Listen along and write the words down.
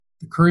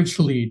Courage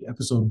to Lead,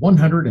 episode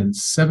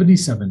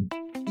 177.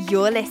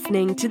 You're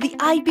listening to the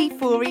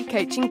IB4E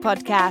Coaching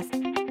Podcast.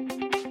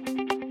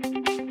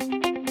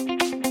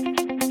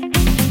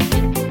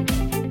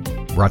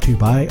 Brought to you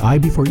by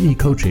IB4E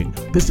Coaching,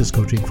 business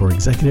coaching for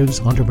executives,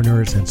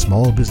 entrepreneurs, and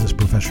small business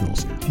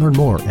professionals. Learn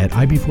more at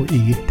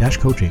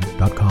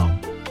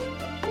ib4e-coaching.com.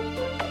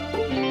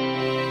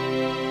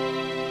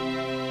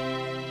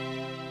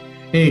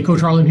 Hey,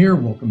 Coach Harlan here.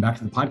 Welcome back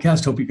to the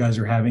podcast. Hope you guys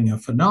are having a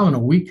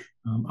phenomenal week.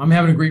 I'm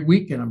having a great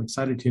week, and I'm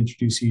excited to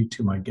introduce you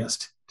to my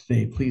guest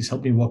today. Please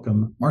help me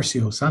welcome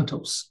Marcio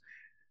Santos.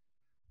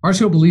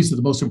 Marcio believes that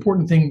the most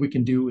important thing we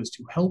can do is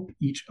to help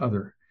each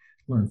other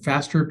learn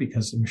faster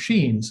because the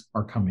machines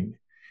are coming.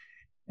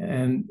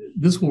 And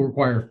this will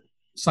require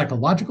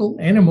psychological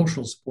and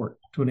emotional support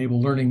to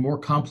enable learning more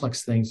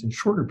complex things in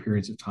shorter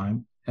periods of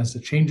time as the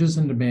changes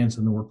and demands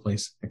in the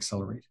workplace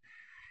accelerate.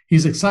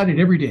 He's excited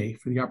every day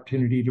for the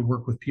opportunity to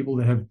work with people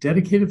that have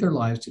dedicated their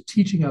lives to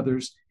teaching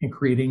others and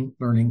creating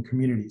learning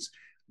communities,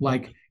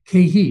 like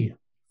Kay He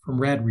from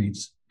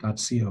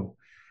radreads.co,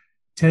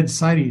 Ted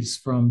Seides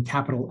from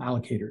Capital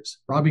Allocators,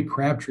 Robbie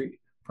Crabtree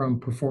from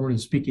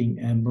Performative Speaking,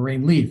 and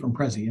Lorraine Lee from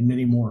Prezi, and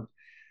many more.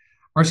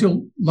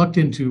 Marcio lucked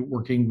into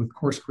working with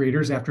course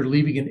creators after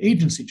leaving an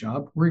agency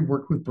job where he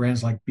worked with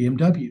brands like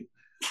BMW,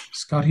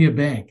 Scotia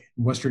Bank,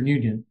 and Western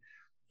Union.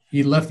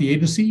 He left the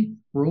agency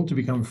world to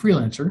become a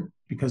freelancer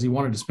because he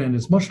wanted to spend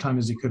as much time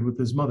as he could with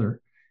his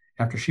mother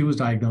after she was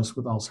diagnosed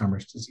with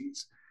Alzheimer's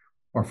disease.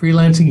 While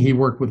freelancing, he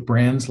worked with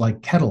brands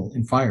like Kettle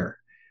and Fire,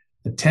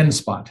 The 10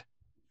 Spot,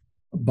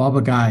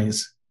 Baba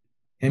Guys,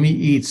 Emmy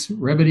Eats,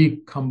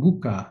 Rebedi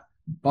Kombucha,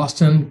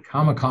 Boston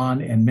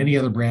Comic-Con, and many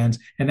other brands,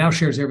 and now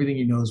shares everything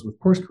he knows with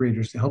course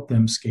creators to help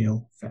them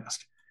scale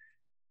fast.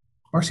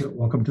 Marcio,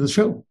 welcome to the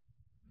show.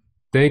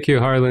 Thank you,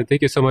 Harlan.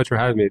 Thank you so much for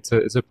having me. It's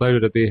a pleasure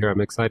to be here. I'm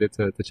excited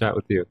to chat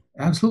with you.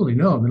 Absolutely.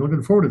 No, I've been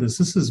looking forward to this.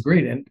 This is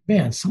great. And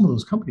man, some of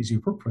those companies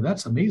you've worked for,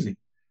 that's amazing.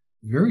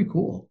 Very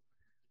cool.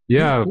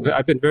 Yeah, very cool.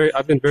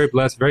 I've been very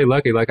blessed, very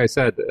lucky. Like I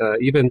said,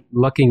 even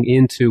lucking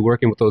into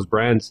working with those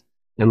brands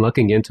and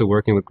lucking into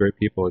working with great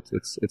people.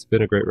 It's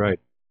been a great ride.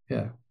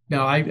 Yeah.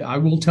 Now, I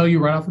will tell you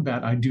right off the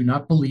bat, I do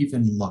not believe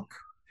in luck.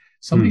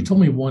 Somebody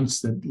told me once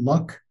that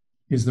luck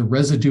is the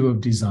residue of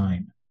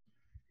design.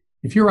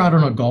 If you're out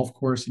on a golf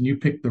course and you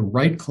pick the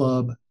right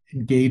club,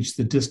 engage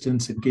the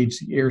distance, engage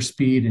the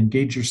airspeed,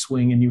 engage your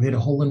swing, and you hit a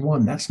hole in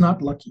one, that's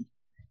not lucky.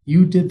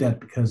 You did that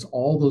because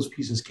all those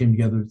pieces came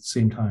together at the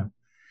same time.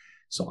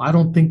 So I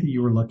don't think that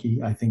you were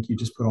lucky. I think you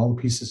just put all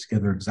the pieces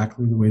together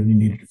exactly the way that you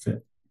needed to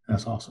fit.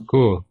 That's awesome.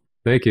 Cool.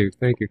 Thank you,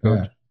 Coach.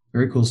 Yeah,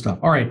 very cool stuff.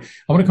 All right.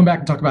 I want to come back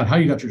and talk about how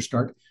you got your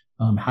start,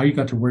 how you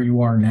got to where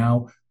you are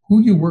now, who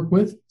you work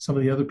with, some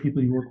of the other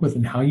people you work with,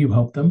 and how you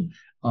help them.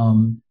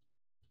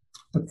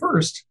 But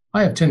first,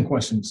 I have 10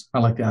 questions I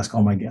like to ask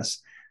all my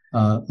guests.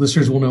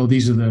 Listeners will know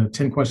these are the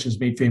 10 questions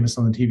made famous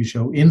on the TV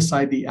show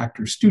Inside the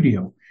Actor's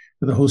Studio,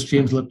 where the host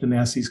James Lipton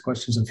asks these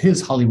questions of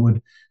his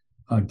Hollywood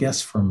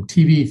guests from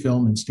TV,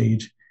 film, and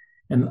stage.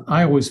 And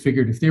I always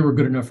figured if they were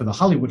good enough for the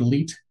Hollywood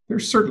elite, they're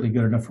certainly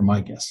good enough for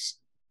my guests.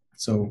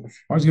 So,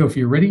 Marcio, if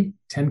you're ready,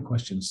 10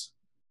 questions.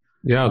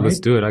 Yeah, let's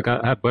do it. I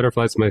have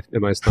butterflies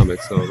in my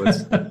stomach, so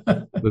let's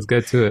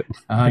get to it.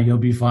 You'll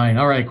be fine.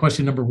 All right,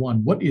 question number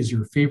 1. What is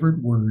your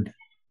favorite word?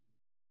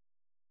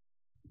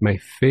 My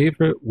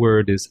favorite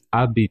word is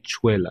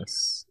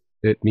habichuelas.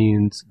 It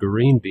means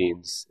green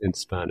beans in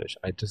Spanish.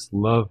 I just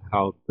love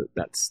how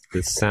that's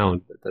the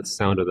sound of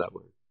that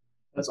word.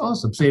 That's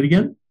awesome. Say it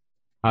again.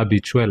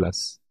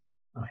 Habichuelas.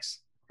 Nice.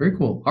 Very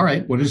cool. All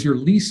right. What is your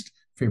least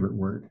favorite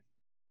word?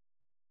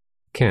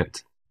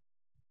 Can't.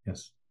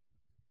 Yes.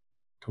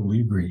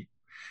 Totally agree.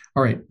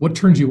 All right. What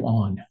turns you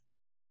on?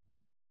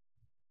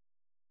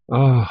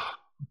 What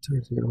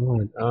turns me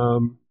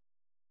on?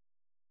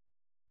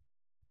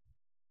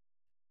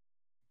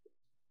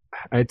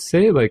 I'd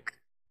say like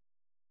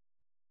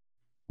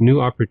new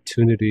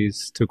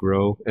opportunities to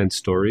grow and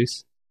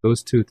stories.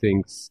 Those two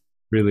things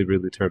really,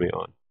 really turn me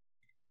on.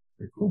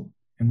 Very cool.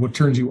 And what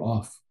turns you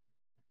off?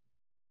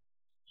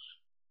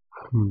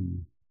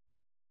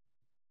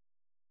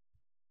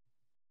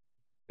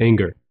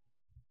 Anger.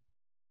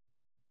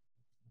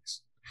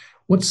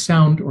 What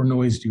sound or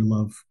noise do you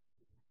love?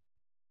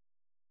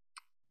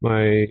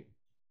 My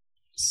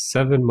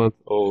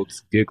 7-month-old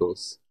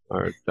giggles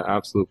are the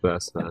absolute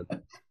best, man.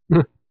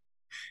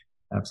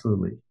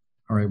 Absolutely.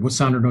 All right. What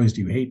sound or noise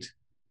do you hate?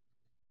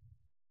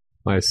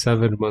 My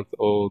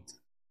 7-month-old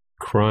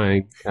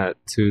crying at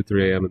 2,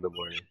 3 a.m. in the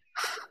morning.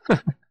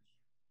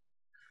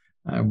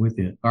 I'm with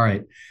you. All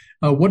right.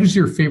 What is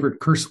your favorite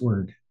curse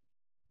word?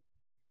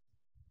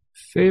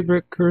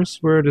 Favorite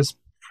curse word is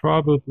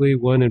probably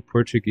one in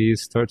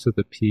Portuguese, starts with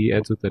a P,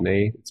 ends with an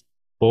A. It's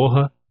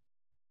porra.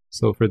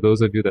 So for those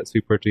of you that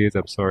speak Portuguese,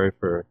 I'm sorry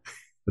for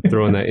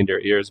throwing that in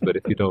your ears, but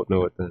if you don't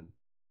know it, then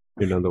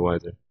you're none the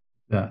wiser.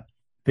 Yeah.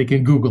 They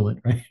can Google it,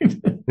 right?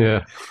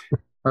 Yeah.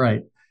 All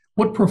right.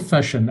 What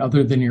profession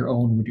other than your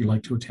own would you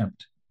like to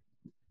attempt?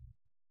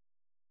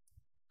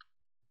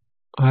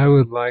 I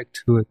would like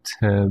to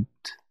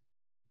attempt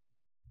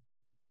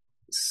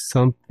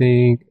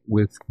Something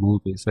with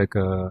movies, like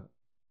a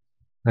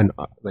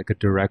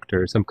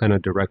director, some kind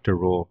of director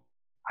role.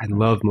 I Nice.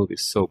 love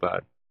movies so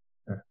bad.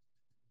 Yeah,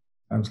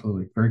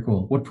 absolutely. Very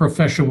cool. What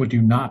profession would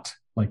you not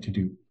like to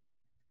do?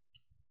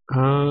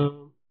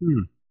 Um,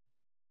 hmm.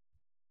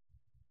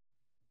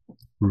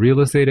 Real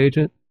estate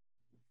agent?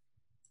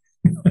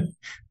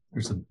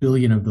 There's a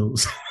billion of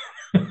those.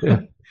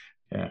 Yeah.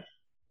 Yeah.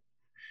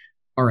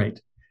 All right.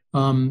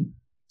 Um,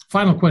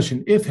 Final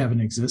question. If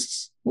heaven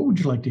exists, what would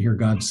you like to hear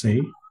God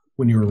say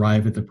when you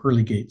arrive at the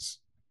pearly gates?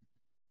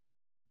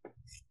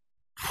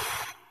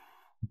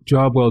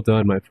 Job well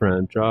done, my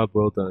friend. Job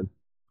well done.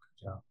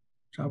 Job,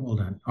 job well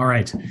done. All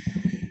right.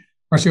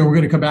 Marcio, we're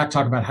going to come back,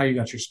 talk about how you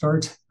got your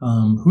start,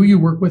 who you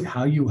work with,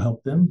 how you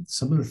help them,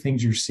 some of the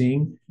things you're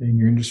seeing in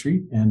your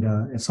industry.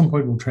 And at some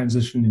point, we'll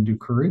transition into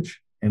courage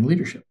and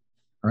leadership.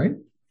 All right.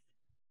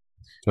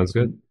 Sounds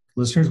good.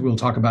 Listeners, we'll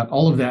talk about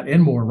all of that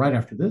and more right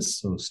after this.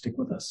 So stick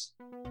with us.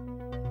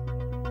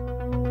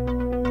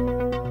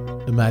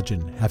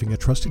 Imagine having a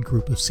trusted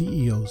group of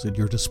CEOs at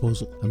your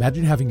disposal.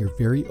 Imagine having your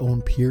very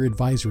own peer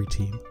advisory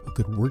team who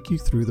could work you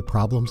through the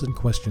problems and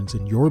questions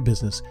in your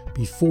business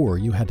before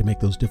you had to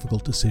make those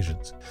difficult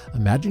decisions.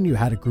 Imagine you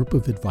had a group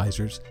of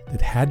advisors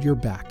that had your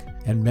back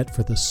and met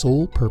for the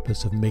sole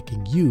purpose of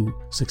making you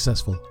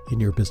successful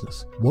in your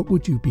business. What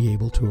would you be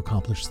able to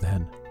accomplish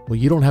then? Well,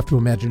 you don't have to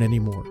imagine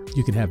anymore.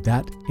 You can have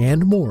that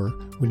and more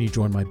when you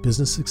join my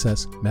Business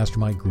Success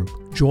Mastermind Group.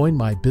 Join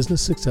my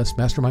Business Success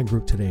Mastermind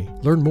Group today.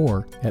 Learn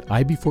more at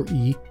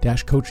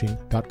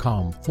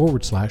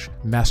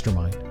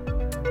ib4e-coaching.com/mastermind.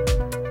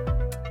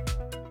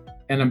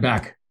 And I'm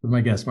back with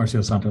my guest,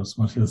 Marcio Santos.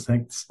 Marcio,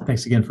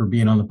 thanks again for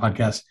being on the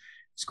podcast.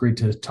 It's great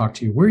to talk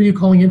to you. Where are you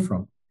calling in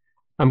from?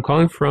 I'm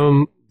calling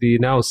from the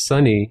now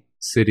sunny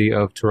city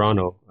of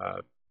Toronto.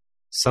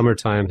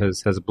 Summertime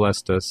has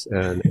blessed us,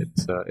 and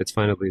it's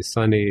finally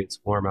sunny. It's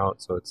warm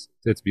out, so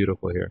it's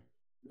beautiful here.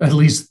 At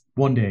least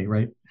one day,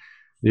 right?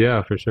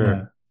 Yeah, for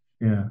sure.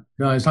 Yeah.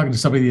 No, I was talking to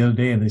somebody the other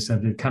day, and they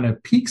said it kind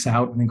of peaks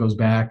out and then goes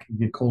back, and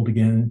get cold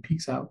again, and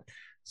peaks out.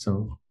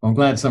 So I'm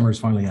glad summer is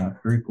finally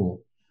out. Very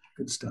cool.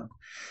 Good stuff.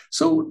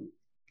 So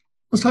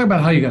let's talk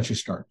about how you got your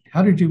start.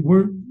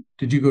 Where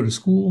did you go to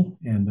school,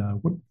 and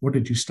what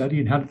did you study,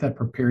 and how did that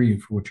prepare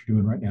you for what you're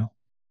doing right now?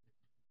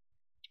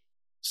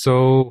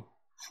 So,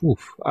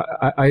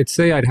 I'd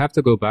say I'd have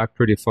to go back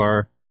pretty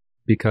far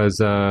because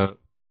I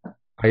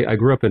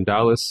grew up in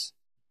Dallas.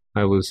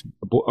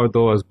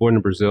 Although I was born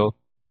in Brazil,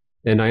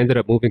 and I ended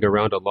up moving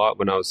around a lot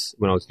when I was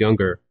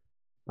younger.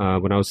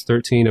 When I was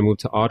 13, I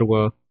moved to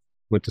Ottawa,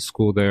 went to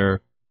school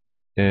there,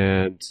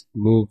 and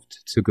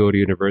moved to go to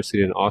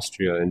university in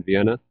Austria, in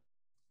Vienna.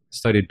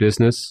 Studied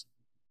business,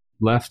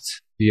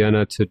 left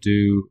Vienna to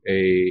do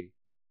a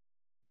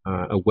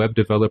web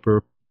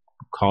developer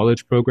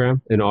college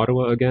program in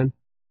Ottawa again.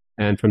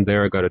 And from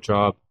there, I got a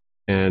job.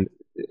 And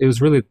it was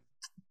really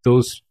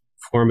those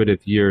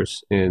formative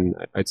years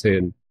I'd say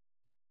in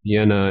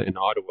Vienna and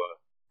Ottawa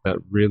that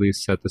really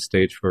set the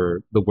stage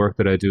for the work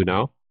that I do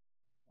now.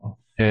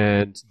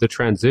 And the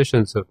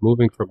transitions of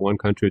moving from one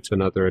country to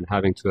another and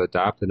having to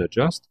adapt and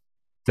adjust,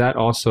 that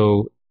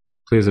also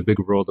plays a big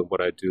role in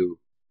what I do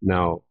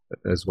now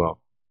as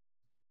well.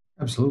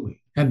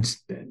 Absolutely. And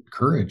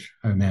courage,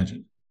 I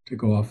imagine, to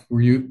go off.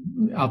 Were you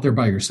out there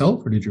by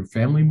yourself, or did your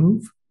family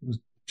move? It was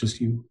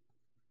just you?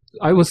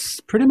 I was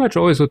pretty much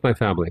always with my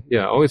family.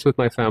 Yeah, always with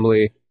my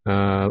family,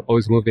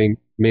 always moving,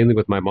 mainly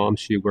with my mom.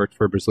 She worked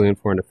for Brazilian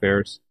Foreign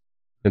Affairs.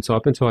 And so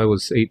up until I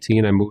was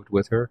 18, I moved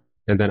with her.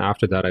 And then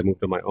after that, I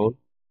moved on my own.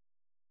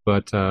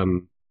 But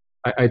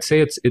I'd say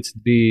it's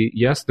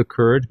the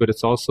courage, but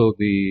it's also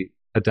the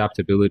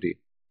adaptability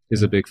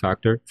is a big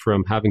factor,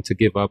 from having to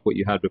give up what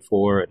you had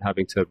before and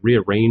having to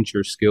rearrange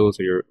your skills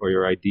or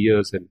your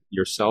ideas and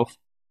yourself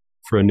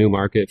for a new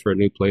market, for a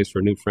new place,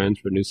 for new friends,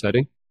 for a new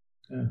setting.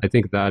 Yeah. I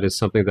think that is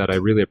something that I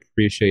really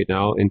appreciate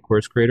now in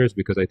course creators,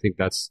 because I think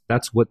that's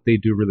what they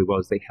do really well,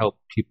 is they help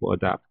people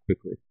adapt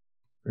quickly.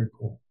 Very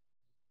cool.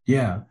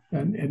 Yeah.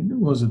 And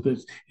was it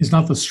that it's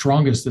not the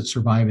strongest that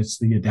survive, it's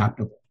the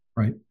adaptable,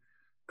 right?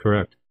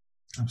 Correct.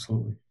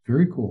 Absolutely.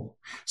 Very cool.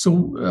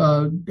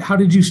 So how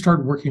did you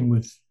start working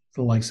with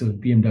the likes of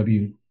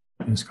BMW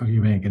and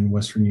Scotiabank and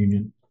Western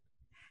Union?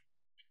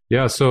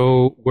 Yeah,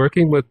 so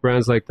working with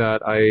brands like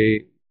that,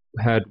 I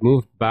had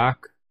moved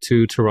back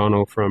to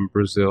Toronto from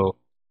Brazil,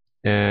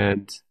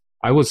 and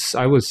I was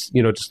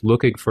just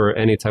looking for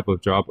any type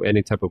of job,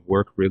 any type of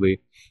work, really.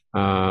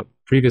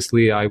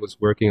 Previously, I was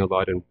working a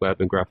lot in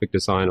web and graphic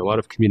design, a lot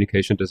of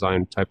communication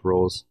design type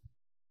roles,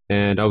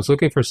 and I was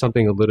looking for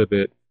something a little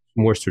bit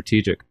more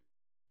strategic.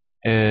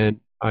 And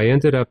I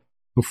ended up,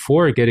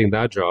 before getting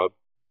that job,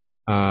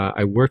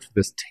 I worked for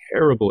this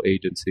terrible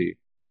agency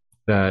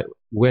that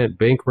went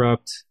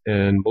bankrupt,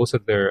 and most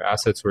of their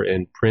assets were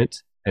in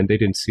print, and they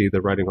didn't see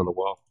the writing on the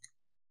wall.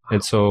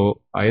 And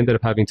so I ended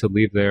up having to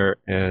leave there,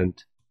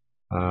 and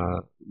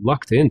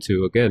lucked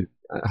into, again,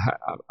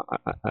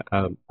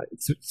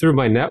 through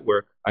my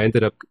network, I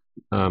ended up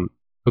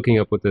hooking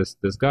up with this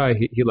guy.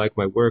 He liked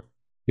my work.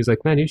 He's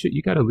like, man,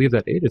 you got to leave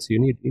that agency.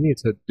 You need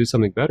to do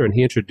something better. And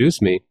he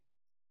introduced me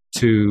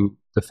to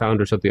the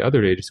founders of the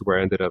other agency where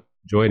I ended up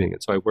joining.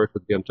 And so I worked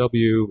with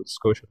BMW, with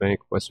Scotiabank,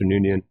 Western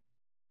Union,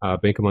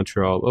 Bank of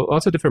Montreal,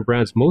 lots of different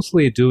brands,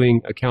 mostly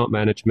doing account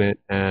management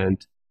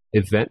and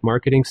event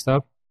marketing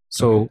stuff.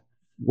 So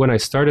when I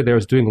started there, I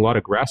was doing a lot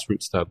of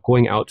grassroots stuff,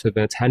 going out to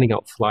events, handing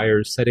out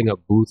flyers, setting up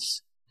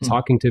booths,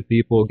 talking to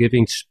people,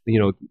 giving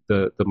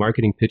the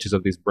marketing pitches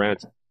of these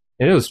brands.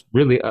 And it was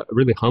really a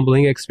really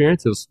humbling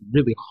experience. It was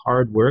really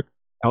hard work,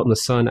 out in the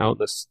sun, out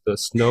in the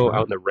snow,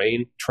 out in the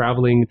rain,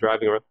 traveling,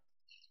 driving around.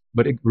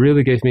 But it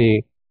really gave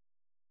me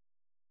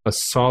a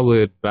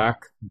solid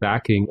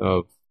backing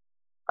of,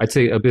 I'd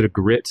say, a bit of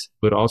grit,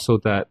 but also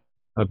that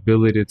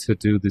ability to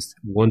do this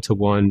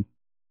one-to-one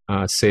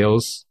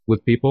sales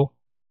with people.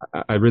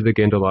 I really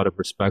gained a lot of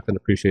respect and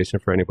appreciation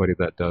for anybody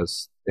that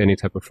does any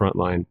type of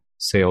frontline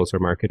sales or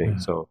marketing.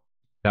 So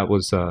that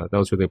was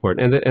really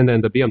important. And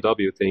then the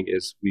BMW thing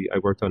is I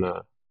worked on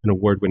an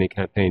award-winning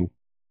campaign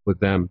with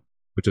them,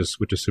 which is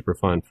super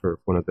fun for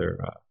one of their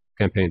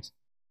campaigns.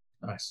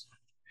 Nice.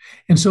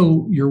 And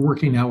so you're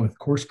working now with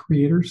course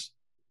creators?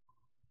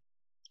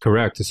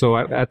 Correct. So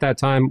at that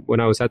time when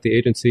I was at the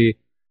agency,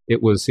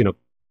 it was,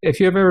 if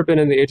you've ever been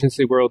in the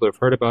agency world or have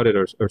heard about it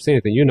or seen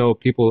anything,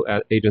 people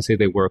at agency,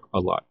 they work a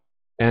lot.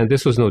 And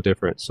this was no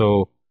different.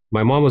 So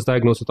my mom was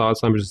diagnosed with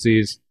Alzheimer's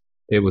disease.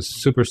 It was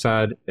super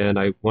sad. And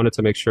I wanted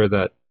to make sure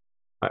that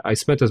I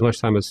spent as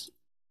much time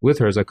with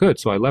her as I could.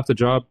 So I left the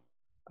job,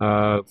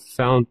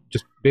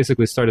 just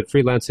basically started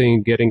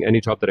freelancing, getting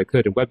any job that I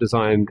could in web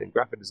design and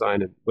graphic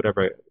design and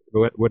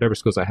whatever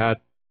skills I had.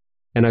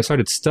 And I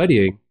started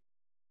studying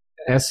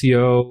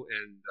SEO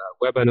and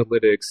web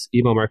analytics,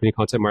 email marketing,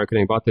 content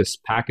marketing. I bought this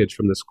package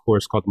from this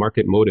course called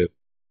Market Motive.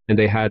 And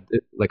they had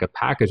like a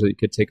package that you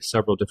could take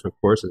several different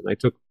courses. And I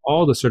took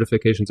all the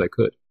certifications I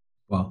could.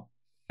 Wow.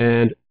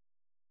 And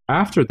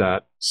after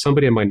that,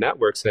 somebody in my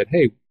network said,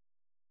 hey,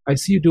 I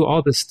see you do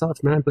all this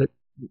stuff, man, but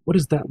what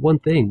is that one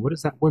thing? What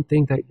is that one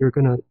thing that you're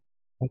going to,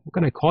 what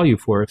can I call you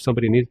for if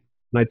somebody needs?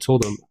 And I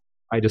told them,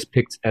 I just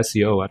picked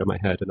SEO out of my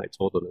head and I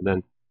told them. And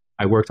then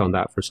I worked on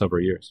that for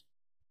several years.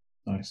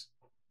 Nice.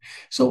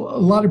 So a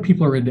lot of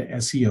people are into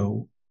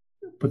SEO,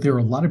 but there are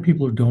a lot of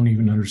people who don't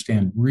even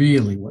understand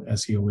really what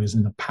SEO is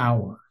and the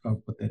power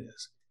of what that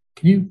is.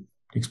 Can you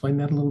explain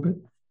that a little bit?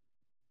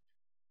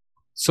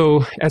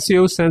 So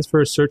SEO stands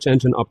for search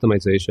engine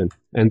optimization.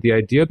 And the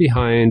idea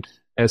behind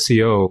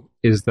SEO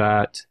is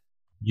that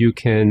you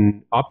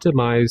can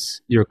optimize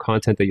your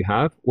content that you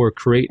have or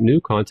create new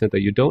content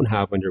that you don't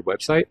have on your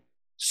website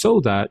so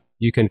that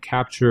you can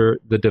capture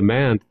the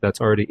demand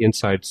that's already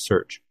inside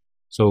search.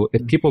 So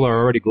if people are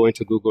already going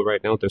to Google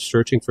right now, they're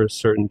searching for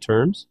certain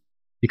terms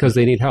because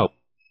they need help.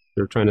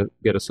 They're trying to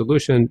get a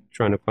solution,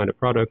 trying to find a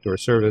product or a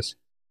service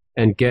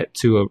and get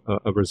to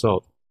a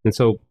result. And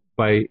so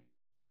by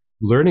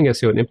learning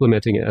SEO and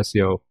implementing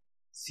SEO,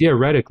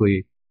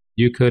 theoretically,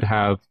 you could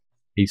have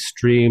a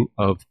stream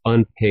of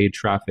unpaid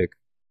traffic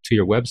to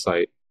your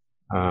website.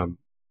 And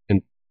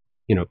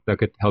that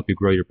could help you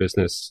grow your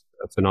business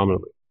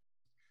phenomenally.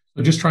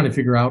 So just trying to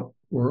figure out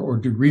or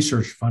do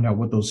research to find out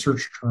what those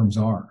search terms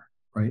are,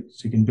 right?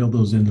 So you can build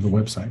those into the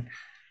website.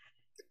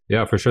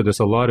 Yeah, for sure. There's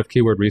a lot of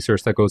keyword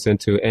research that goes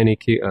into any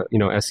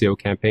SEO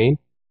campaign,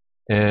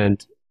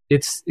 and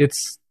it's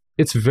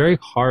very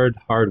hard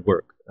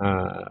work.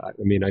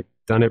 I've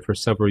done it for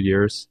several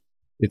years.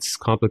 It's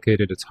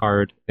complicated. It's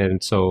hard,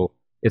 and so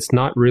it's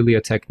not really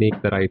a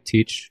technique that I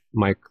teach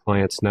my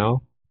clients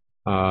now,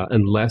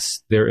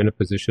 unless they're in a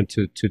position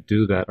to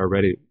do that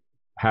already,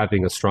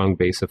 having a strong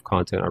base of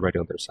content already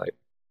on their site.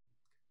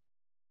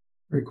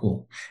 Very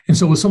cool. And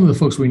so with some of the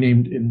folks we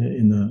named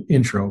in the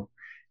intro,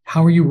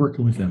 how are you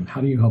working with them?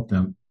 How do you help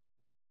them?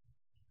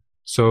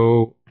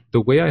 So the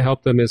way I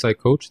help them is I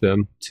coach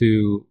them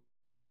to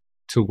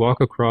walk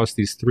across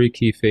these three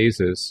key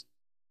phases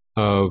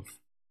of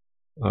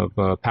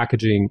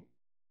packaging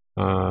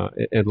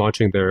and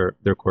launching their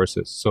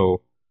courses.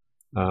 So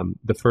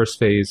the first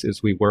phase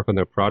is we work on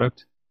their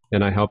product,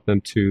 and I help them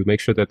to make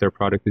sure that their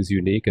product is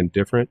unique and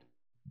different.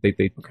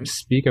 They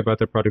speak about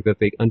their product, that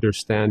they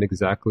understand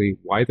exactly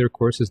why their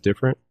course is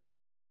different,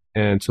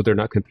 and so they're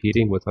not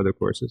competing with other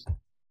courses.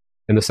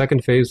 In the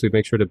second phase, we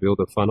make sure to build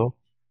a funnel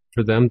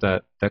for them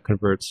that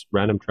converts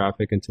random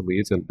traffic into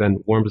leads and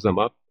then warms them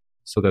up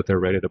so that they're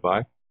ready to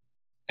buy.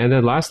 And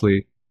then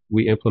lastly,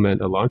 we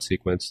implement a launch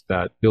sequence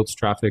that builds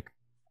traffic,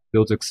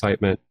 builds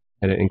excitement,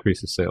 and it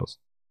increases sales.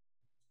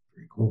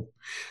 Very cool.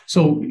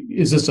 So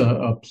is this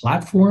a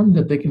platform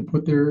that they can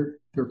put their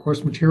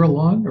course material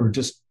on, or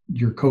just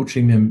you're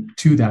coaching them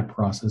to that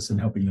process and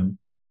helping them?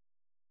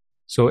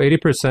 So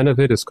 80% of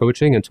it is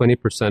coaching and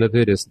 20% of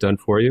it is done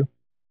for you.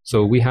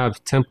 So we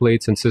have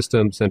templates and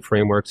systems and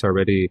frameworks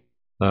already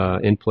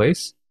in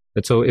place.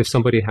 And so if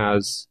somebody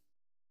has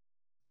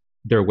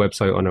their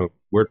website on a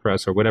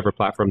WordPress or whatever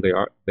platform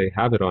they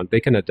have it on,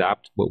 they can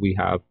adapt what we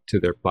have to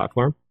their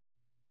platform,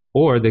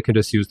 or they can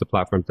just use the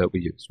platforms that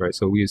we use, right?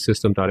 So we use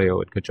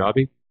System.io and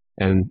Kajabi,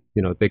 and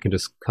they can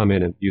just come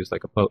in and use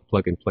like a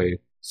plug and play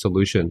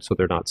solution, so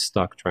they're not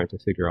stuck trying to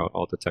figure out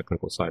all the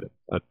technical side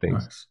of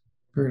things. Nice.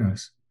 Very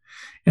nice.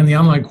 And the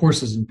online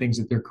courses and things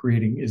that they're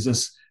creating, is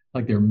this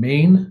like their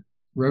main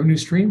revenue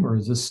stream, or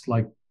is this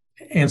like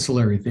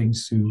ancillary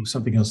things to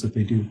something else that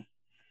they do?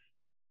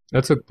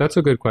 That's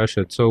a good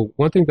question. So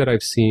one thing that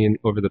I've seen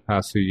over the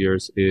past few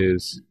years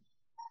is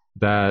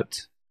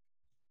that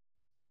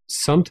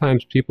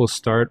sometimes people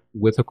start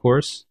with a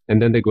course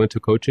and then they go into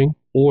coaching,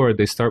 or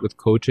they start with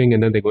coaching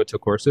and then they go into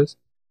courses.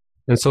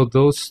 And so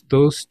those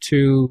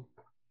two,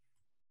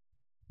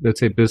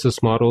 let's say,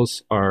 business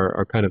models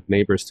are kind of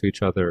neighbors to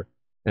each other.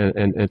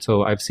 And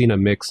so I've seen a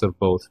mix of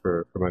both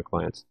for my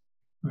clients.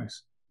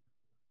 Nice.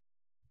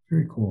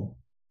 Very cool.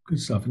 Good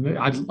stuff. And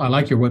I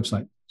like your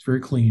website. It's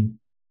very clean.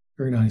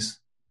 Very nice.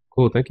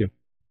 Cool. Thank you.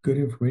 Good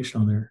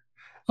information on there.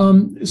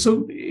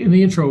 So in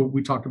the intro,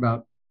 we talked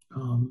about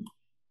the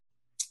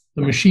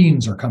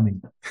machines are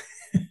coming.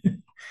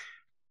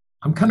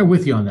 I'm kind of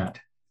with you on that.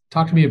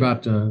 Talk to me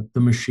about the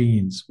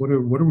machines. What are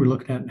we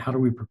looking at, and how do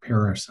we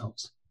prepare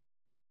ourselves?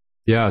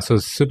 Yeah, so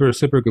super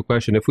good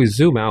question. If we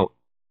zoom out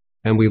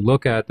and we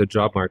look at the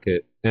job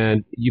market,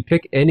 and you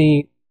pick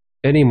any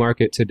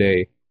market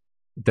today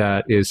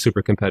that is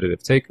super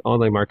competitive, take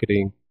online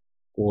marketing,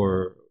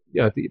 or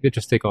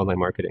just take online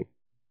marketing.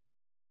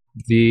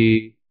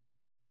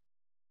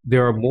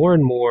 There are more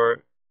and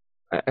more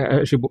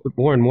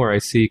I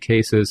see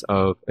cases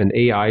of an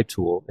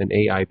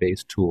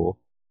AI-based tool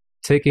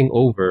taking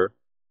over,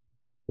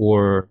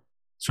 or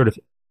sort of,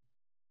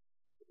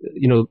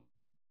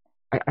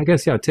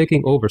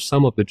 taking over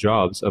some of the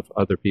jobs of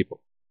other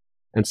people.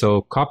 And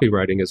so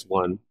copywriting is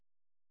one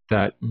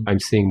that I'm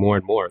seeing more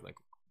and more, like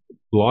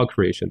blog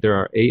creation. There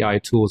are AI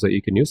tools that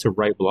you can use to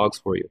write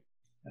blogs for you.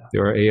 Yeah.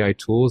 There are AI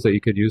tools that you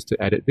could use to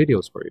edit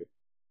videos for you.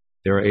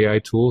 There are AI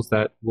tools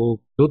that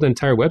will build an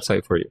entire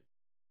website for you,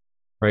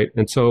 right?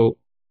 And so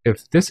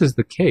if this is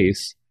the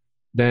case,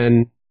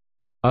 then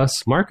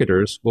us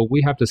marketers, well,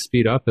 we have to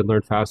speed up and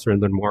learn faster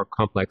and learn more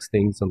complex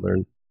things and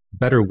learn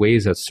better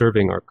ways at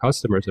serving our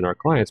customers and our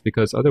clients,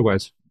 because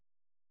otherwise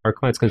our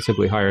clients can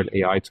simply hire an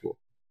AI tool.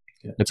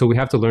 Yeah. And so we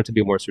have to learn to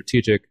be more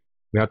strategic.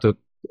 We have to,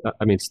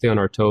 stay on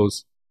our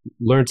toes,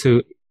 learn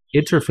to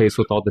interface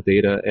with all the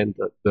data and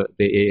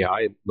the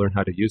AI, and learn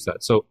how to use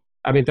that. So,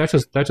 that's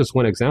just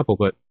one example,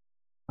 but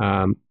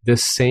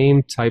this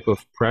same type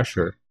of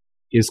pressure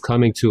is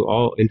coming to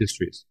all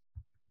industries.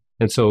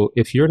 And so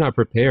if you're not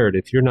prepared,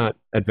 if you're not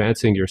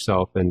advancing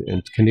yourself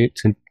and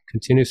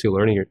continuously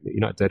learning, you're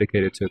not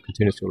dedicated to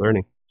continuously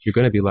learning, you're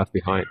going to be left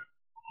behind.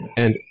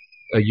 And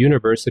a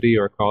university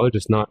or a college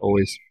is not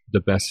always the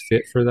best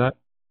fit for that,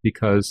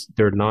 because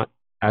they're not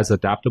as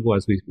adaptable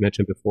as we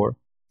mentioned before.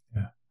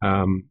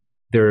 Yeah.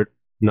 They're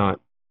not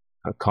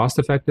cost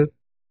effective,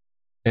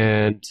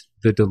 and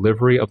the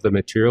delivery of the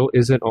material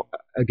isn't,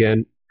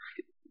 again,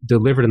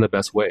 delivered in the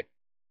best way.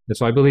 And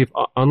so I believe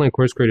online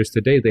course creators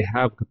today, they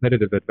have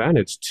competitive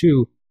advantage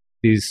to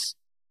these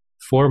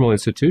formal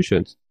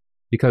institutions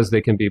because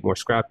they can be more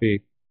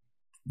scrappy.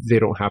 They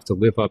don't have to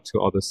live up to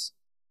all this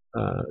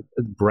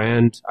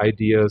brand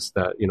ideas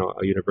that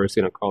a university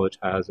and a college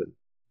has, and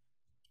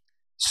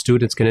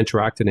students can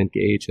interact and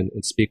engage and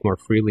speak more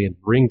freely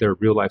and bring their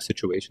real life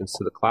situations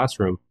to the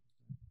classroom,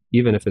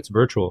 even if it's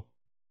virtual,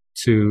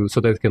 so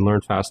that they can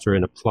learn faster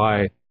and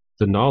apply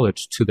the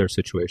knowledge to their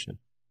situation.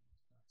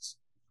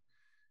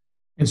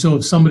 And so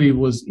if somebody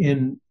was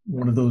in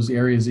one of those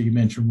areas that you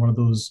mentioned, one of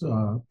those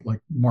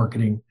like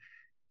marketing,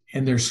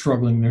 and they're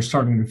struggling, they're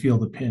starting to feel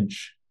the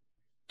pinch,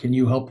 can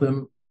you help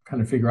them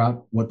kind of figure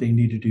out what they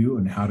need to do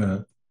and how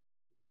to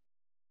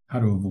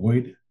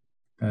avoid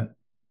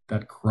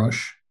that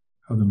crush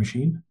of the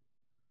machine?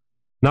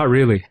 Not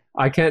really.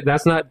 I can't.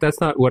 That's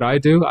not what I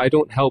do. I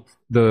don't help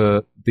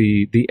the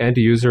end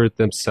user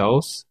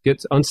themselves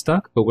get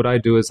unstuck. But what I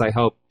do is I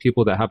help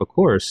people that have a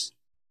course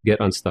get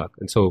unstuck.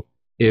 And so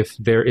if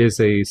there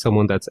is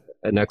someone that's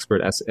an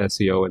expert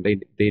SEO and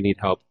they need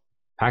help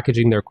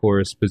packaging their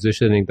course,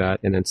 positioning that,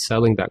 and then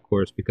selling that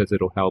course because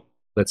it'll help,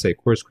 let's say,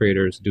 course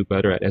creators do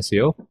better at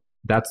SEO,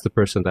 that's the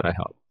person that I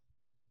help.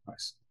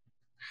 Nice.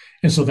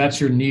 And so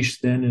that's your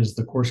niche then, is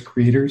the course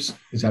creators?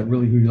 Is that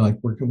really who you like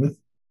working with?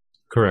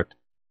 Correct.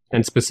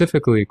 And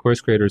specifically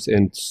course creators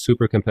in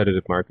super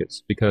competitive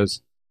markets,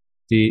 because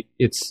the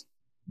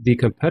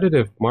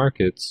competitive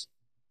markets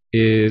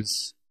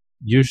is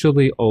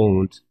usually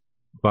owned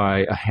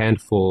by a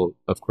handful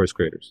of course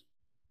creators.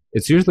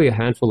 It's usually a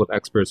handful of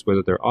experts,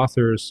 whether they're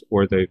authors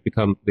or they've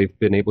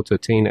been able to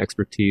attain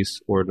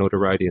expertise or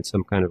notoriety in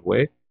some kind of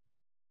way,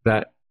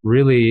 that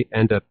really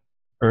end up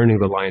earning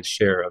the lion's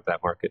share of that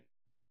market.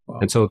 Wow.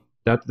 And so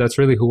that's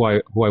really who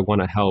I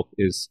want to help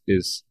is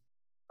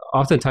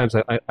oftentimes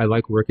I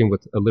like working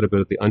with a little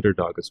bit of the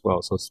underdog as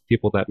well. So it's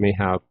people that may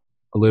have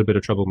a little bit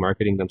of trouble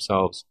marketing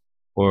themselves,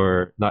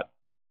 or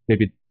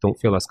maybe don't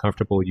feel as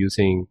comfortable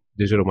using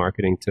digital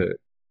marketing to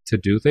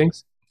do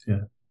things.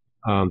 Yeah.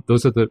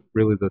 Those are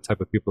really the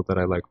type of people that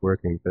I like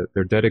working. That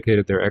they're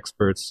dedicated, they're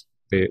experts,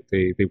 they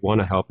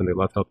want to help, and they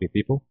love helping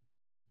people,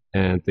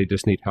 and they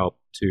just need help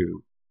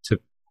to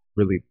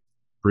really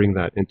bring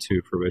that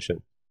into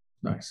fruition.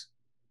 Nice.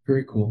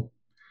 Very cool.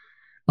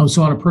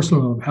 So on a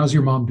personal note, how's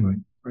your mom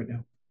doing right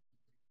now?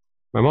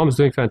 My mom's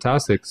doing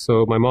fantastic.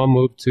 So my mom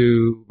moved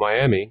to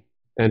Miami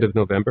end of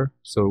November.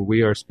 So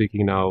we are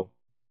speaking now.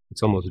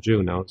 It's almost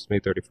June now. It's May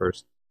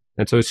 31st.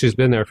 And so she's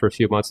been there for a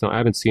few months now. I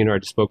haven't seen her. I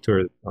just spoke to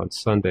her on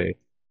Sunday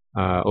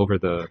over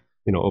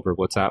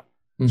WhatsApp.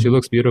 She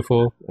looks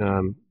beautiful.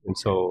 And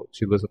so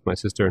she lives with my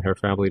sister and her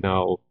family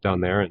now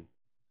down there. And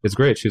it's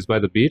great. She's by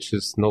the beach.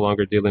 She's no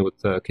longer dealing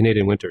with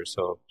Canadian winters.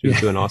 So she's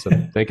doing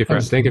awesome. Thank you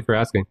for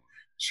asking.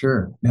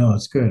 Sure. No,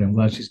 it's good. I'm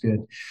glad she's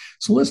good.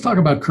 So let's talk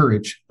about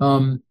courage.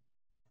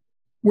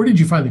 Where did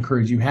you find the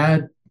courage? You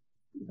had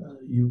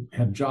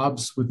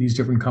jobs with these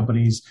different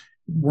companies,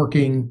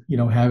 working,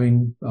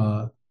 having,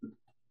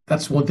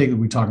 that's one thing that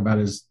we talk about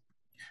is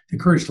the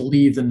courage to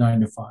leave the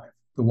 9 to 5,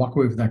 to walk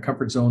away from that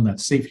comfort zone, that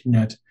safety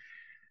net,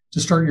 to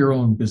start your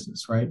own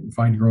business, right? And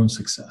find your own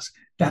success.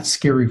 That's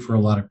scary for a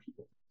lot of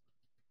people.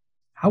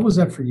 How was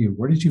that for you?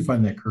 Where did you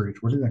find that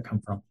courage? Where did that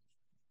come from?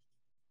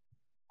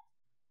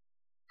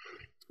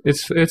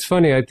 It's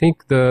funny. I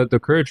think the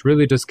courage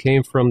really just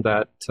came from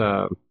that.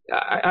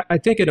 I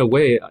think in a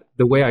way,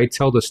 the way I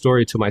tell the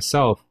story to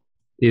myself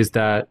is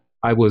that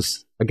I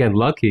was, again,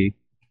 lucky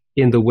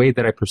in the way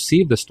that I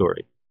perceive the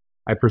story.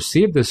 I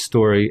perceive this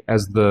story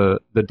as the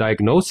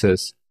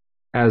diagnosis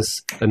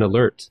as an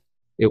alert.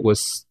 It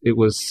was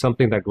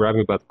something that grabbed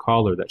me by the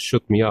collar, that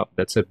shook me up,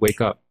 that said, wake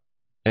up.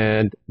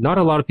 And not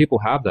a lot of people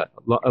have that.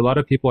 A lot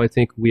of people, I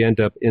think we end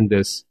up in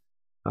this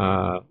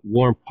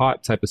warm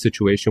pot type of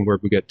situation where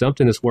we get dumped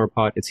in this warm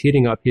pot. It's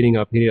heating up,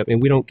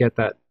 and we don't get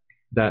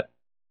that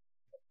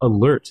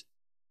alert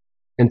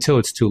until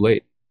it's too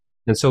late.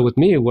 And so with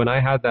me, when I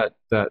had that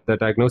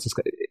diagnosis,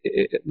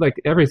 like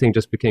everything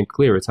just became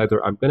clear. It's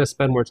either I'm going to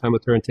spend more time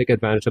with her and take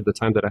advantage of the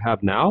time that I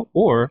have now,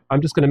 or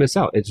I'm just going to miss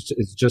out.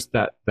 It's just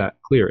that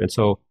clear. And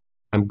so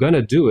I'm going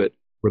to do it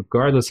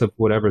regardless of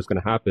whatever is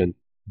going to happen.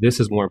 This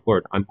is more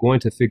important. I'm going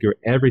to figure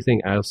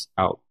everything else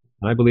out.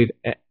 And I believe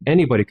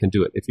anybody can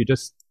do it.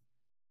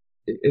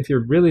 If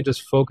you're really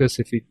just focused,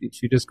 if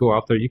you just go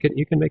out there, you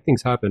can make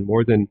things happen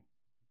more than,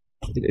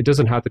 it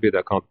doesn't have to be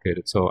that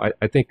complicated. So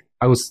I think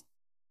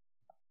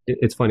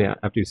it's funny,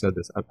 after you said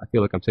this, I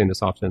feel like I'm saying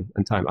this often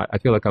in time. I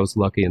feel like I was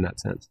lucky in that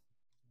sense.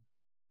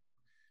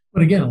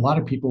 But again, a lot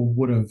of people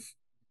would have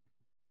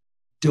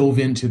dove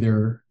into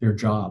their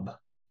job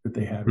that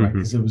they had, right?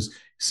 Because it was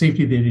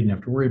safety. They didn't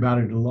have to worry about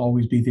it. It'll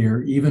always be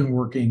there. Even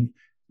working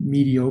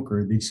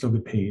mediocre, they'd still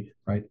get paid,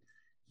 right?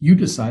 You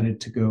decided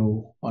to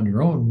go on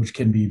your own, which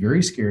can be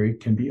very scary,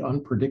 can be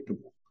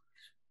unpredictable.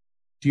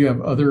 Do you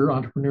have other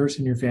entrepreneurs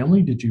in your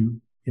family? Did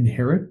you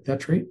inherit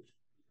that trait?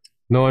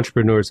 No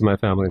entrepreneurs in my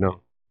family,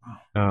 no.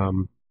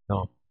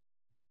 No.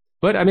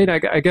 But I mean,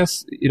 I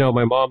guess,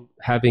 my mom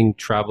having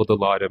traveled a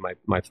lot and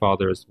my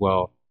father as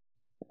well,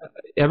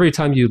 every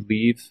time you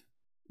leave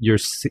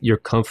your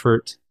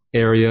comfort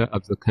area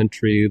of the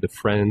country, the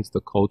friends, the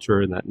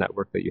culture, and that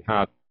network that you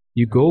have,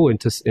 you go in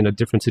a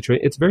different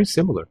situation. It's very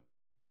similar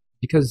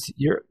because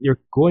you're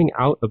going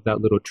out of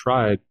that little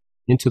tribe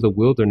into the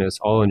wilderness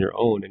all on your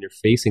own, and you're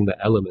facing the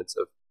elements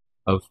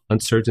of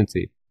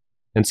uncertainty.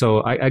 And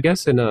so I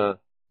guess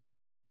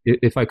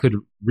if I could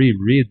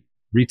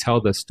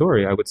retell the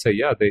story, I would say,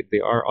 yeah, they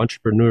are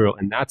entrepreneurial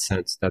in that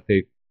sense, that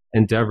they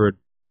endeavored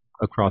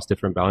across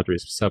different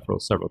boundaries several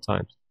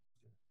times.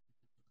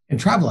 And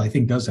travel, I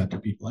think, does that to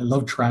people. I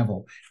love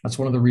travel. That's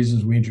one of the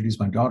reasons we introduced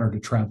my daughter to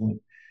traveling.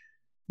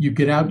 You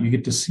get out, you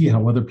get to see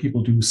how other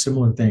people do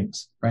similar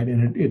things, right?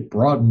 And it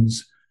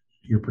broadens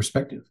your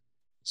perspective.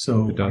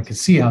 So I could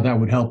see how that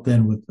would help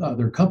then with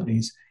other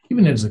companies.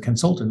 Even as a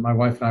consultant, my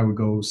wife and I would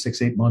go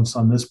 6-8 months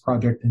on this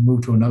project and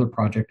move to another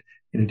project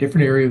in a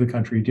different area of the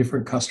country,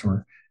 different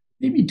customer,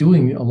 maybe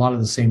doing a lot of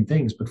the same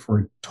things, but for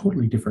a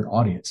totally different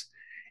audience.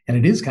 And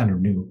it is kind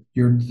of new.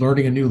 You're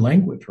learning a new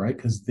language, right?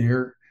 Because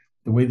the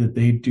way that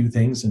they do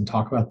things and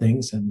talk about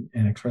things and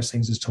express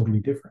things is totally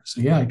different. So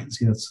yeah, I can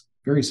see that's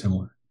very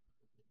similar.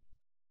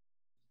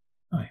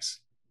 Nice.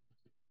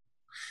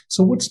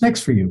 So what's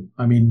next for you?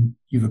 I mean,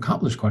 you've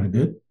accomplished quite a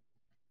bit.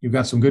 You've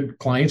got some good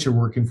clients you're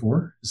working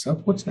for and stuff.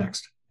 What's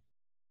next?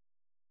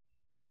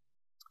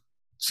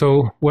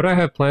 So what I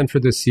have planned for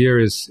this year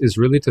is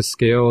really to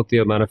scale the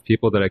amount of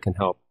people that I can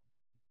help.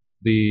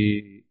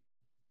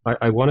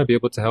 I want to be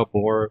able to help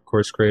more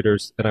course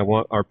creators, and I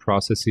want our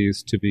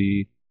processes to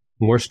be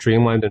more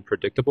streamlined and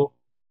predictable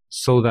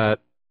so that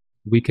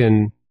we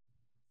can,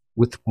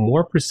 with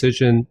more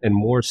precision and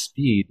more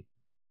speed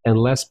and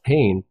less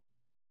pain,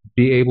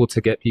 be able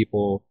to get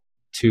people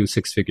to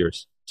 6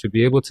 figures, to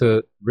be able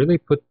to really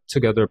put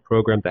together a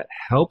program that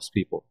helps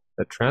people,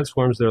 that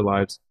transforms their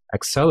lives,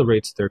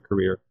 accelerates their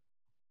career,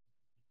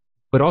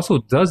 but also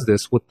does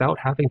this without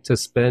having to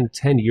spend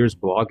 10 years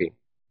blogging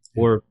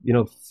or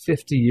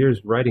 50 years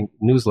writing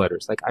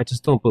newsletters. Like, I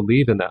just don't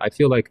believe in that. I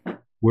feel like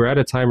we're at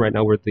a time right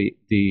now where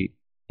the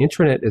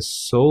internet is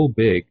so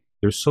big,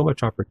 there's so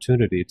much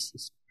opportunity,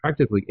 it's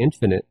practically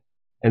infinite,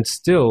 and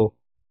still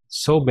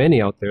so many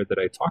out there that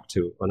I talk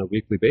to on a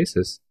weekly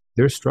basis,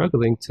 they're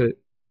struggling to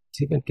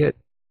even get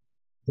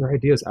their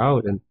ideas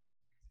out. And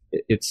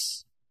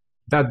it's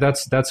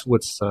that's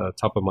what's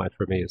top of mind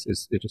for me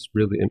is it just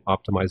really in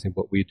optimizing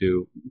what we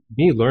do,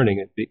 me learning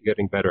and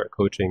getting better at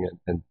coaching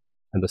and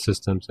the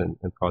systems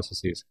and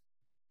processes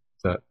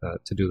that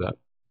to do that.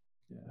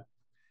 Yeah.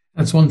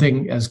 That's one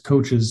thing as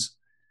coaches,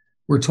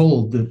 we're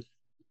told that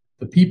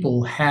the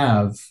people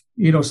have,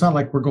 it's not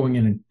like we're going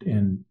in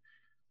and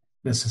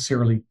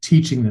necessarily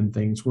teaching them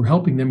things. We're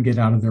helping them get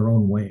out of their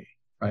own way,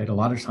 right? A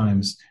lot of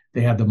times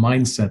they have the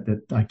mindset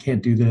that I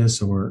can't do this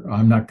or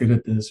I'm not good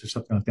at this or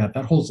something like that.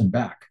 That holds them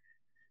back.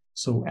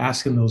 So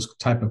asking those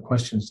type of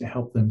questions to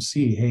help them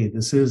see, hey,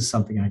 this is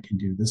something I can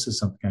do. This is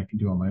something I can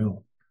do on my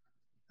own.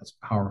 That's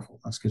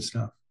powerful. That's good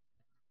stuff.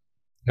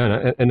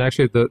 And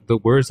actually, the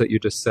words that you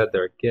just said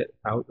there, get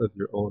out of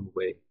your own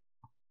way.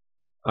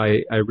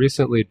 I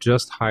recently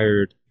just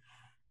hired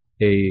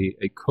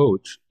a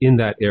coach in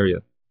that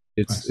area.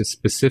 It's, Nice. it's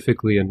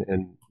specifically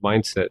in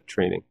mindset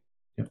training.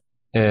 Yep.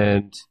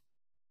 And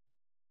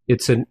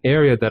it's an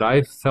area that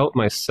I felt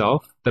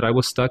myself that I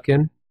was stuck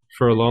in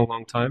for a long,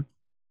 long time.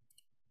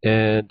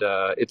 And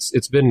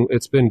it's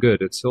been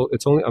good.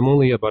 I'm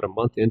only about a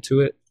month into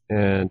it,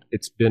 and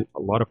it's been a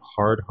lot of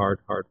hard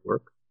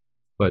work.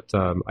 But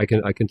I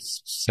can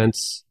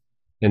sense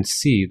and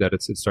see that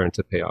it's starting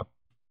to pay off.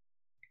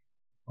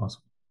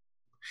 Awesome.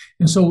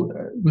 And so,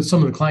 with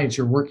some of the clients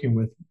you're working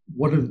with,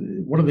 what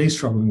are they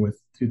struggling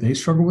with? Do they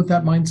struggle with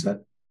that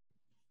mindset?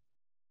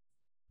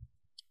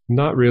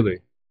 Not really.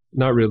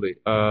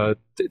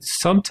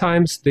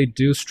 Sometimes they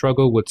do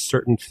struggle with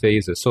certain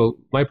phases. So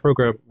my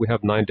program, we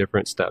have 9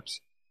 different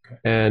steps, Okay.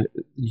 and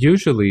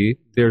usually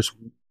there's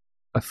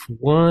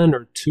one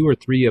or 2 or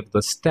 3 of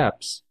the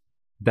steps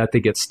that they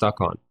get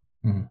stuck on.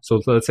 Mm-hmm. So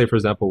let's say, for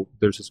example,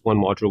 there's this one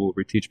module where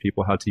we teach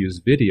people how to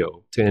use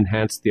video to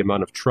enhance the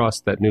amount of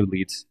trust that new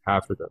leads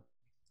have for them.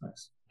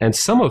 Nice. And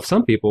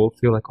some people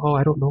feel like, oh,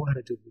 I don't know how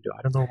to do video.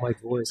 I don't know my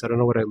voice. I don't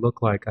know what I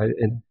look like.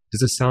 And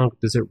does it sound?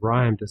 Does it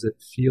rhyme? Does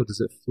it feel? Does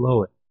it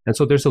flow? And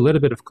so there's a little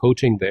bit of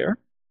coaching there,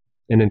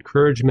 and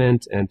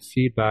encouragement and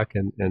feedback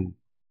and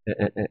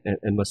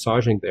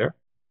massaging there.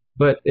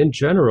 But in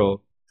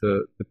general,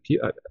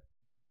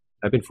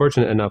 I've been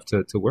fortunate enough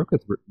to work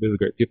with really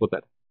great people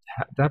that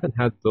haven't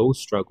had those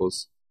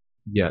struggles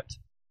yet.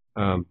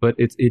 But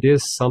it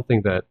is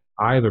something that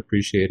I've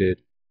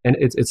appreciated, and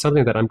it's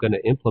something that I'm going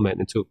to implement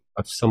into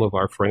some of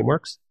our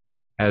frameworks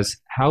as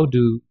how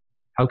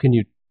can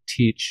you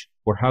teach,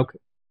 or how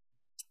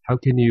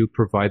can you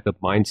provide the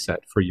mindset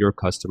for your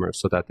customers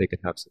so that they can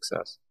have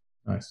success?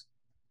 Nice.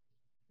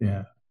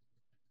 Yeah,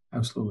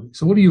 absolutely.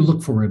 So what do you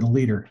look for in a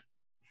leader?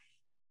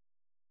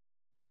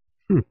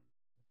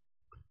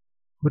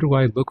 What do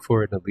I look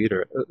for in a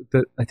leader?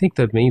 I think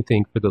the main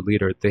thing for the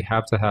leader, they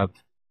have to have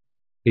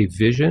a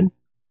vision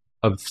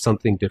of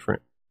something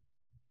different.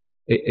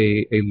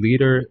 A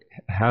leader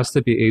has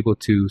to be able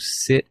to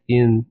sit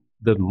in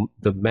the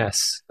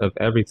mess of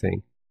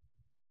everything,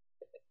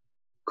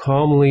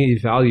 calmly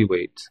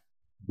evaluate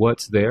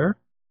what's there,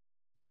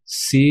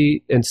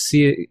 see and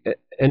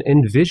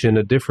envision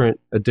a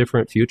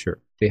different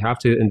future. They have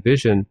to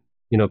envision,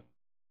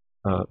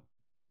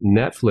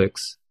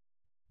 Netflix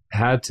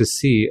had to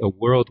see a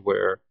world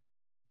where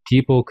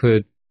people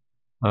could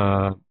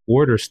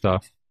order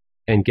stuff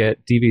and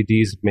get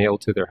DVDs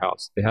mailed to their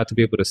house. They had to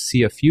be able to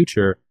see a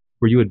future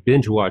where you would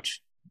binge watch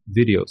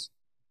videos.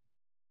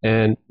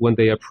 And when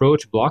they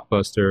approached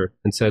Blockbuster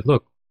and said,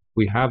 look,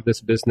 we have this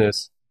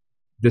business,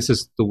 this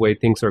is the way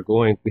things are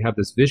going, we have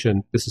this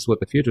vision, this is what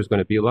the future is going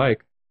to be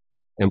like,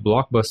 and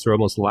Blockbuster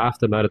almost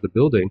laughed them out of the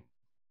building,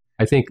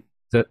 I think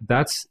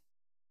that's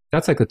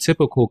like a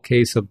typical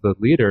case of the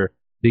leader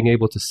being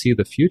able to see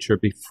the future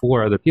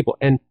before other people.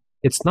 And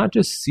it's not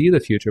just see the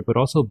future, but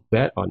also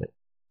bet on it,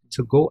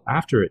 to go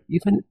after it.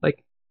 Even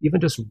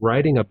just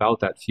writing about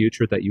that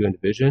future that you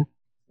envision,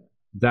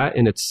 that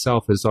in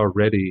itself is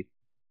already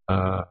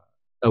a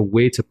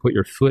way to put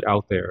your foot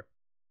out there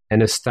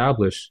and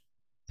establish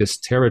this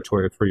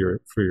territory for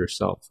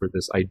yourself, for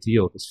this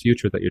ideal, this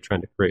future that you're trying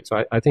to create.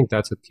 So I think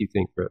that's a key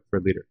thing for a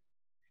leader.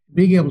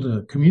 Being able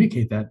to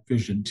communicate that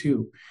vision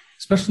too,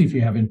 especially if you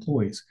have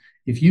employees.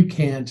 If you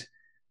can't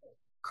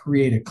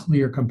create a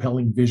clear,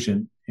 compelling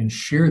vision and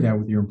share that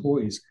with your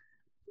employees,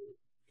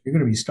 you're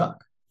going to be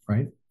stuck,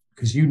 right?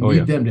 Because you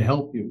need them to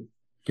help you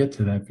get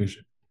to that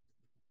vision.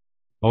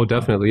 Oh,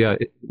 definitely. Yeah.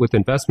 With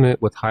investment,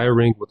 with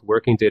hiring, with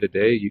working day to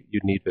day, you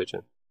need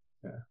vision.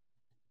 Yeah,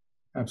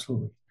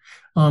 absolutely.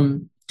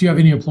 Do you have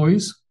any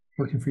employees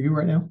working for you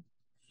right now?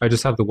 I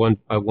just have the one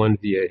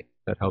VA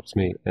that helps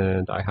me,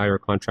 and I hire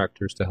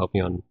contractors to help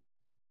me on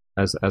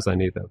as I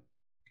need them.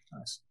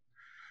 Nice.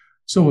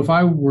 So if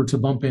I were to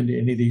bump into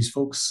any of these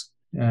folks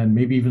and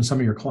maybe even some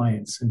of your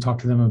clients and talk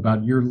to them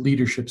about your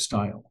leadership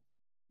style,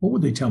 what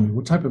would they tell me?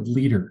 What type of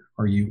leader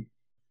are you?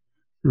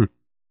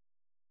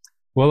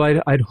 Well,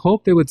 I'd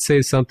hope they would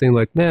say something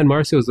like, man,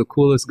 Marcio is the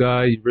coolest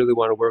guy. You really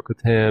want to work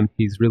with him.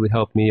 He's really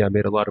helped me. I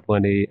made a lot of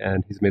money,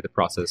 and he's made the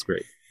process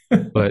great.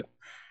 But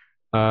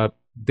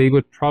they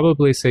would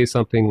probably say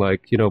something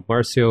like,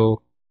 Marcio,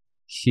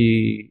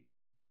 he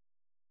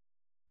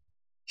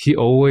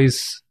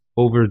always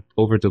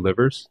over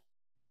delivers,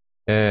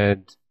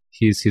 and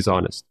he's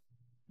honest.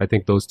 I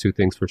think those two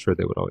things for sure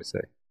they would always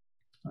say.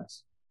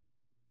 Nice.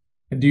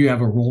 And do you have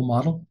a role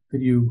model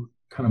that you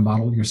kind of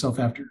model yourself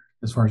after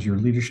as far as your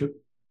leadership?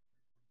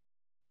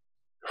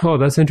 Oh,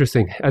 that's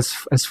interesting.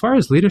 As far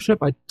as leadership,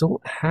 I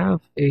don't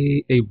have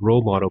a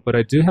role model, but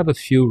I do have a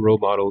few role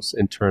models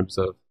in terms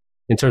of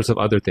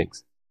other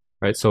things,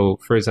 right? So,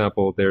 for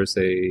example, there's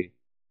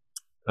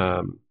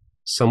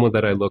someone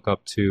that I look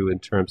up to in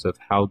terms of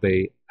how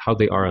they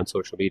are on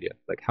social media,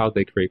 like how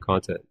they create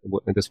content.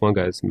 And this one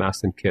guy is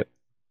Mastin Kip.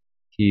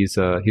 He's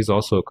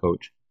also a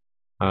coach.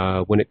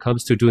 When it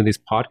comes to doing these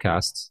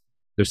podcasts,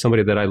 there's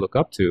somebody that I look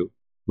up to,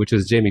 which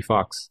is Jamie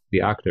Foxx,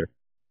 the actor.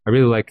 I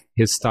really like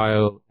his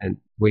style and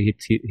way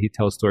he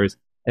tells stories.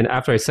 And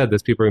after I said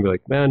this, people are gonna be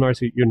like, "Man,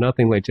 Marcio, you're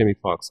nothing like Jamie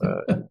Foxx.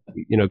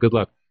 Good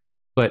luck."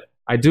 But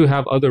I do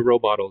have other role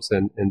models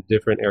in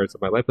different areas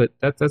of my life. But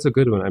that's a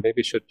good one. I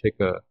maybe should pick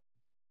a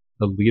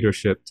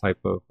leadership type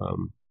of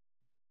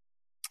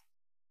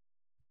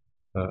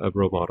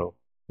role model.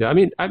 Yeah,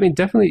 I mean,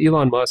 definitely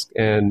Elon Musk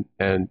and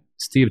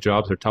Steve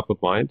Jobs are top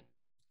of mind,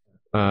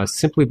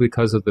 simply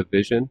because of the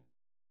vision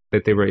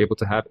that they were able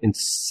to have in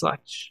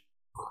such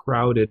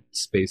crowded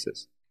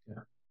spaces.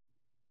 Yeah.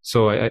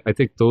 So I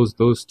think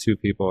those two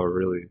people are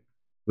really,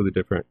 really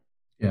different.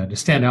 Yeah, to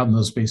stand out in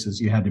those spaces,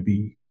 you had to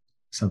be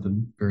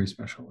something very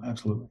special.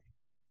 Absolutely.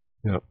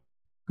 Yeah.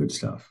 Good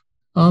stuff.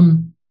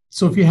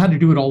 So if you had to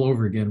do it all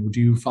over again, would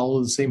you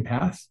follow the same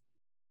path?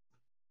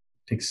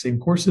 Take the same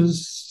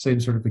courses, same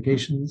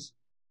certifications?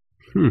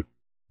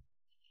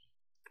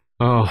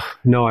 Oh,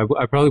 no,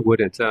 I probably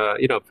wouldn't.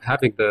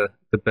 Having the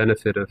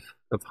benefit of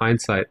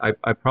hindsight,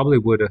 I probably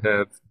would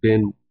have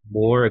been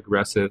more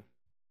aggressive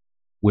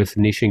with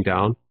niching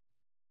down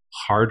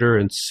harder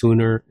and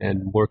sooner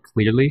and more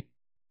clearly.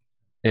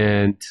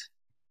 And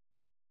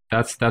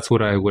that's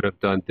what I would have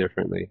done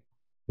differently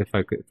if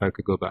I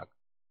could go back.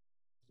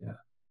 Yeah,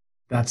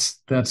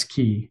 that's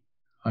key.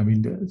 I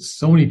mean,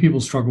 so many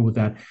people struggle with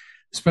that,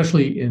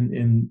 especially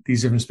in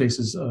these different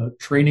spaces.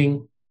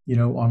 Training,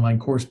 online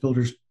course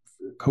builders,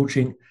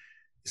 coaching.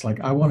 It's like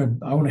I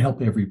want to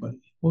help everybody.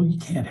 Well, you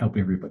can't help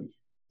everybody.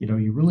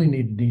 You really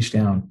need to niche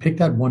down. Pick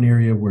that one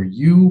area where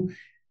you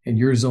and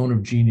your zone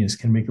of genius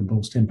can make the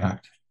most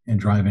impact and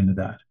drive into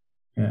that.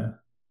 Yeah,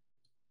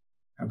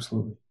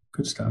 absolutely.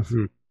 Good stuff.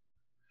 Mm-hmm.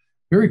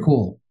 Very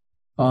cool.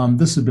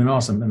 This has been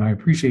awesome, and I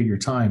appreciate your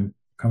time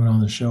coming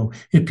on the show.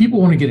 If people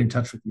want to get in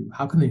touch with you,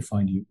 how can they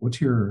find you? What's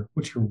your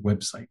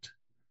website?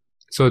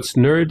 So it's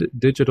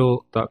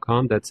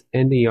nerddigital.com. That's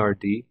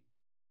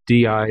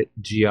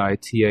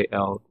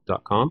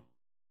NERDDIGITAL.com.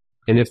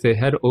 And if they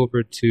head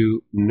over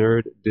to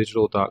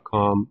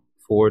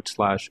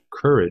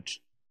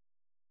nerddigital.com/courage,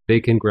 they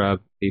can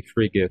grab a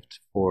free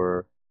gift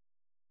for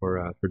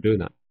doing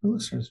that.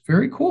 Listeners,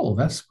 very cool.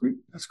 That's great.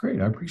 That's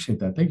great. I appreciate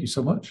that. Thank you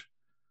so much.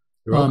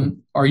 You're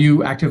welcome. Are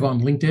you active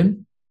on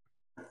LinkedIn?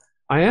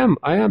 I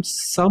am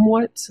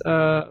somewhat.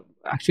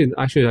 Actually,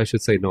 I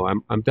should say no.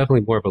 I'm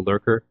definitely more of a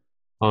lurker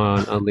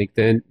on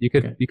LinkedIn.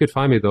 You could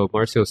find me though,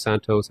 Marcio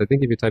Santos. I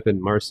think if you type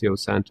in Marcio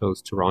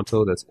Santos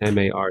Toronto, that's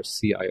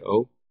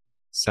MARCIO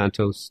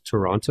Santos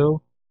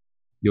Toronto,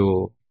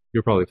 you'll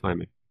probably find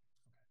me.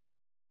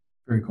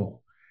 Very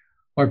cool.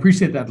 Well, I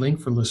appreciate that link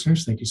for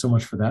listeners. Thank you so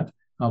much for that.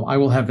 I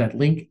will have that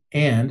link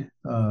and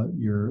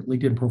your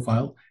LinkedIn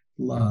profile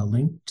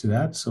link to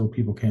that so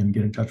people can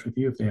get in touch with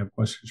you if they have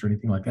questions or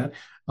anything like that.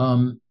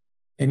 And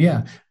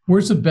yeah,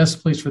 where's the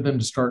best place for them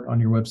to start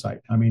on your website?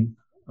 I mean,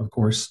 of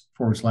course,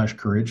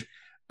 /courage,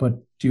 but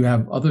do you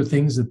have other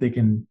things that they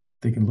can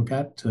look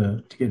at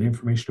to get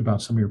information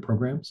about some of your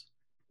programs?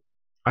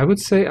 I would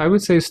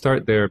say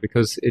start there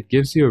because it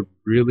gives you a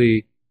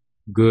really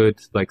good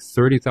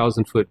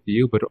 30,000 foot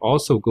view, but it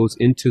also goes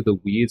into the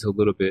weeds a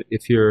little bit.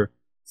 If you're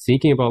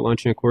thinking about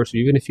launching a course, or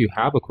even if you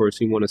have a course,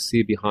 you want to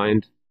see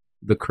behind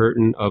the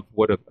curtain of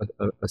what a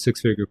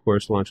six-figure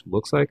course launch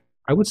looks like,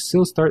 I would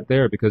still start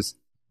there because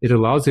it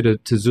allows you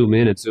to zoom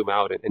in and zoom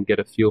out and get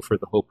a feel for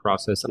the whole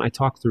process. And I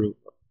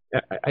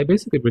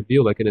basically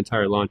reveal an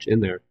entire launch in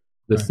there,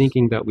 the nice.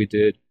 Thinking that we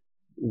did,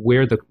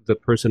 where the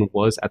person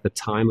was at the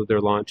time of their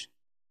launch,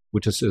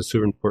 which is a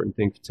super important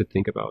thing to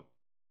think about.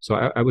 So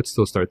I would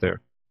still start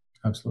there.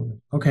 Absolutely.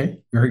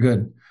 Okay. Very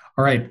good.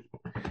 All right.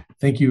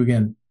 Thank you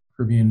again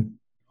for being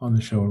on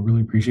the show. I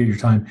really appreciate your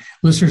time.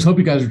 Listeners, hope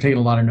you guys are taking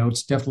a lot of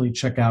notes. Definitely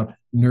check out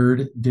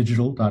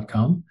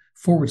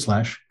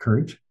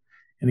nerddigital.com/courage.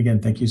 And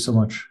again, thank you so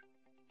much.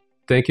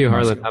 Thank you,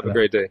 Harlan. Have a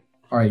great day.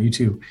 All right. You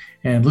too.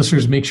 And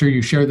listeners, make sure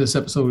you share this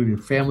episode with your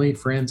family,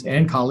 friends,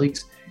 and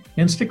colleagues,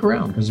 and stick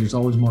around because there's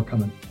always more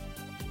coming.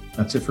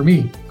 That's it for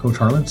me, Coach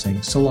Harlan,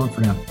 saying so long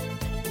for now.